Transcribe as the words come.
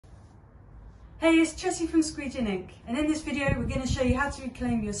Hey, it's Jessie from Squeegee Ink, and in this video we're going to show you how to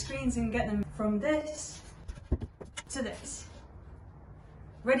reclaim your screens and get them from this to this.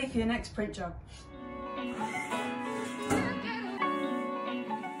 Ready for your next print job.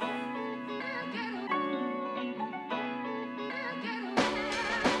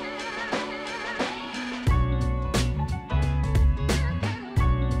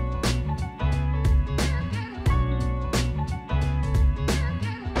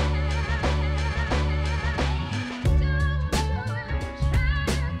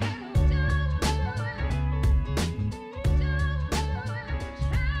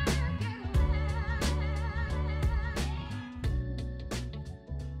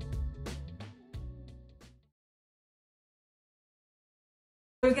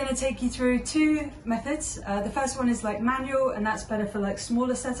 We're going to take you through two methods. The first one is like manual, and that's better for like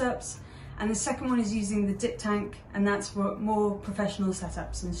smaller setups. And the second one is using the dip tank, and that's for more professional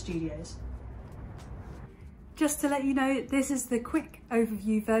setups in studios. Just to let you know, this is the quick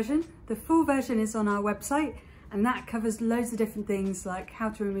overview version. The full version is on our website, and that covers loads of different things like how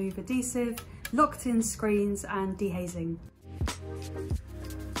to remove adhesive, locked in screens, and de-hazing.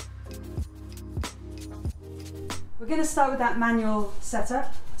 We're going to start with that manual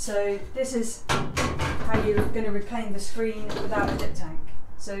setup. So this is how you're going to reclaim the screen without a dip tank.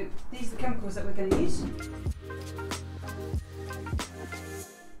 So these are the chemicals that we're going to use. We've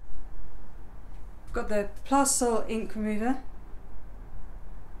got the Plastisol ink remover,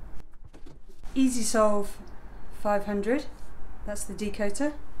 Easy Solve 500, that's the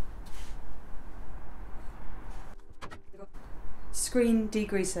decoater, screen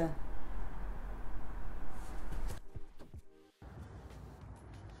degreaser.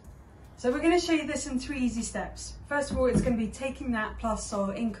 So we're going to show you this in 3 easy steps. First of all, it's going to be taking that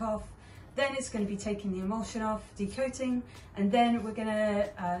Plastisol ink off, then it's going to be taking the emulsion off, decoating, and then we're going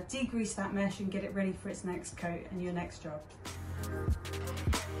to degrease that mesh and get it ready for its next coat and your next job.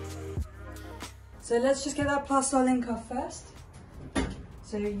 So let's just get that Plastisol ink off first.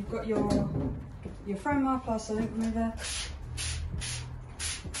 So you've got your Franmar Plastisol ink remover.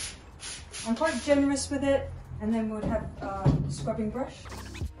 I'm quite generous with it, and then we'll have a scrubbing brush.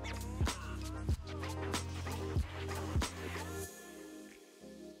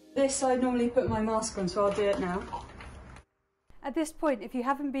 This I normally put my mask on, so I'll do it now. At this point, if you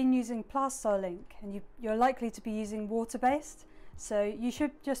haven't been using Plastisol ink, and you're likely to be using water-based, so you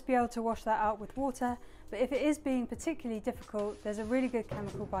should just be able to wash that out with water, but if it is being particularly difficult, there's a really good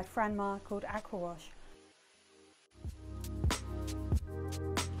chemical by Franmar called Aqua Wash.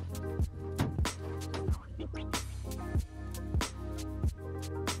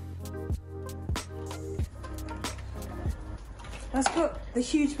 That's got the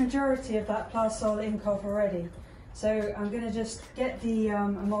huge majority of that Plastisol ink off already. So I'm going to just get the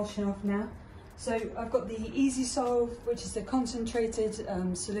emulsion off now. So I've got the Easy Solve, which is the concentrated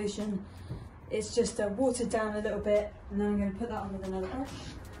solution. It's just watered down a little bit, and then I'm going to put that on with another brush.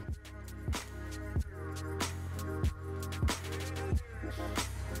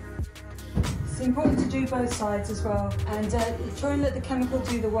 It's important to do both sides as well, and try and let the chemical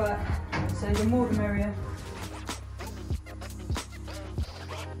do the work, so the more the merrier.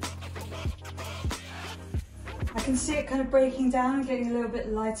 I can see it kind of breaking down and getting a little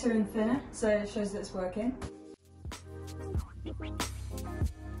bit lighter and thinner, so it shows that it's working.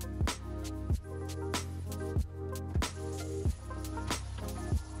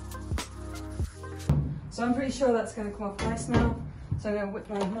 So I'm pretty sure that's going to come off nice now, so I'm going to whip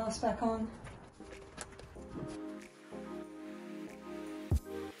my mask back on.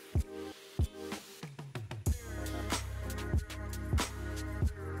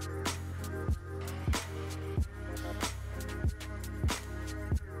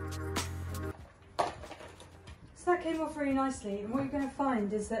 So that came off really nicely, and what you're going to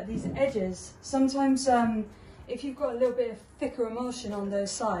find is that these edges, sometimes if you've got a little bit of thicker emulsion on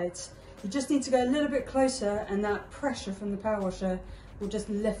those sides, you just need to go a little bit closer, and that pressure from the power washer will just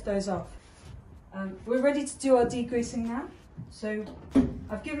lift those off. We're ready to do our degreasing now. So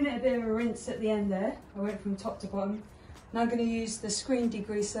I've given it a bit of a rinse at the end there. I went from top to bottom. Now I'm going to use the screen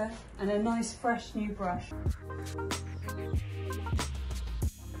degreaser and a nice fresh new brush.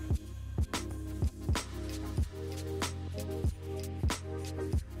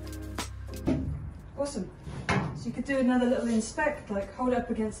 Awesome. So you could do another little inspect, like hold it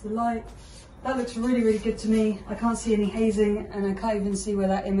up against the light. That looks really, really good to me. I can't see any hazing, and I can't even see where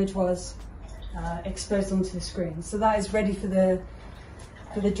that image was exposed onto the screen. So that is ready for the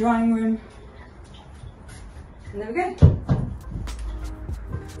drying room. And there we go.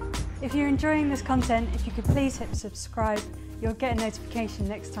 If you're enjoying this content, if you could please hit subscribe, you'll get a notification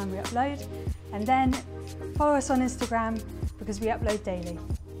next time we upload. And then follow us on Instagram because we upload daily.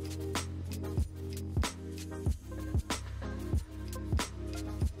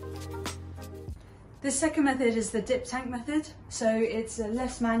 The second method is the dip tank method. So it's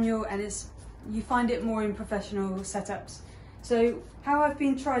less manual and you find it more in professional setups. So how I've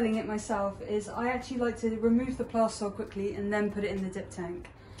been trialling it myself is I actually like to remove the plastic quickly and then put it in the dip tank.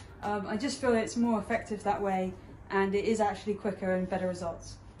 I just feel it's more effective that way, and it is actually quicker and better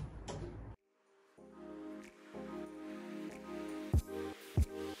results.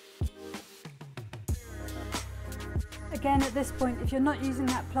 Again, at this point, if you're not using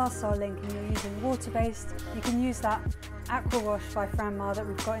that Plastar link and you're using water-based, you can use that Aqua Wash by Franmar that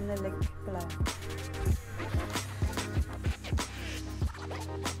we've got in the link below.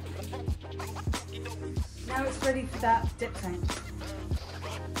 Now it's ready for that dip tank.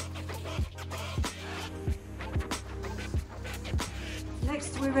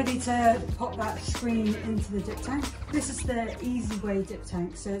 Next, we're ready to pop that screen into the dip tank. This is the easy way dip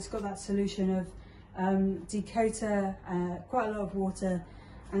tank, so it's got that solution of decoater, quite a lot of water,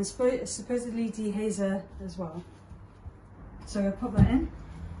 and supposedly de-hazer as well. So I'll pop that in.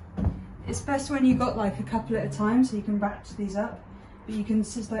 It's best when you've got like a couple at a time, so you can batch these up, but you can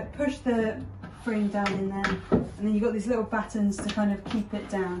just like push the frame down in there, and then you've got these little battens to kind of keep it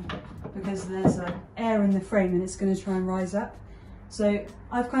down, because there's air in the frame and it's going to try and rise up. So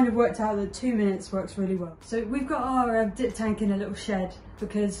I've kind of worked out that 2 minutes works really well. So we've got our dip tank in a little shed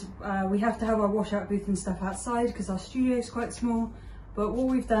because we have to have our washout booth and stuff outside because our studio is quite small. But what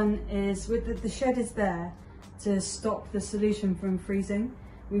we've done is, with the shed is there to stop the solution from freezing.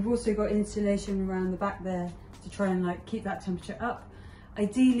 We've also got insulation around the back there to try and like keep that temperature up.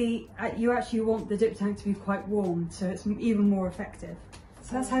 Ideally, you actually want the dip tank to be quite warm, so it's even more effective.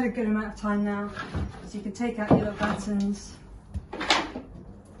 So that's had a good amount of time now. So you can take out your little battens.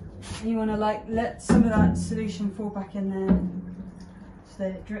 And you want to like let some of that solution fall back in there, so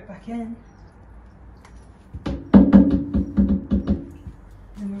let it drip back in. And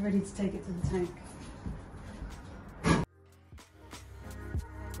we're ready to take it to the tank.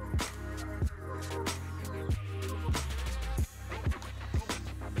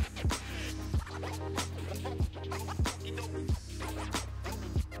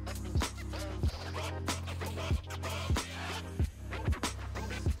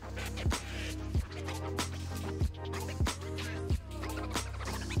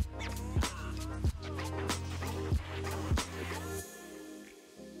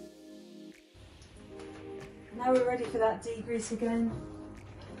 Now we're ready for that degrease again.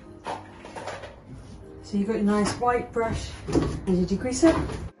 So you've got your nice white brush and you degrease it.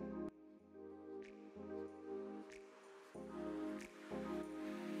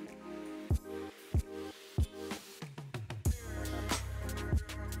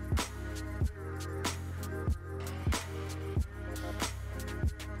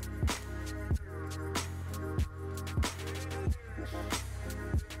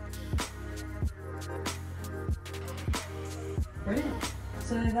 Brilliant.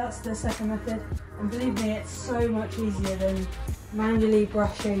 So that's the second method, and believe me, it's so much easier than manually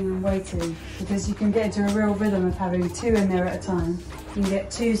brushing and waiting, because you can get into a real rhythm of having two in there at a time. You can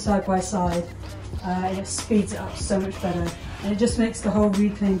get two side by side, and it speeds it up so much better, and it just makes the whole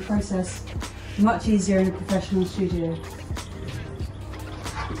reclaim process much easier in a professional studio.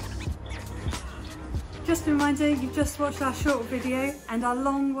 Just a reminder, you've just watched our short video, and our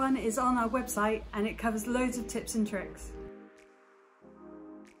long one is on our website, and it covers loads of tips and tricks.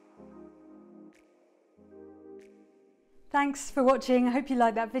 Thanks for watching. I hope you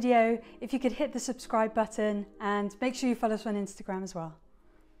liked that video. If you could hit the subscribe button and make sure you follow us on Instagram as well.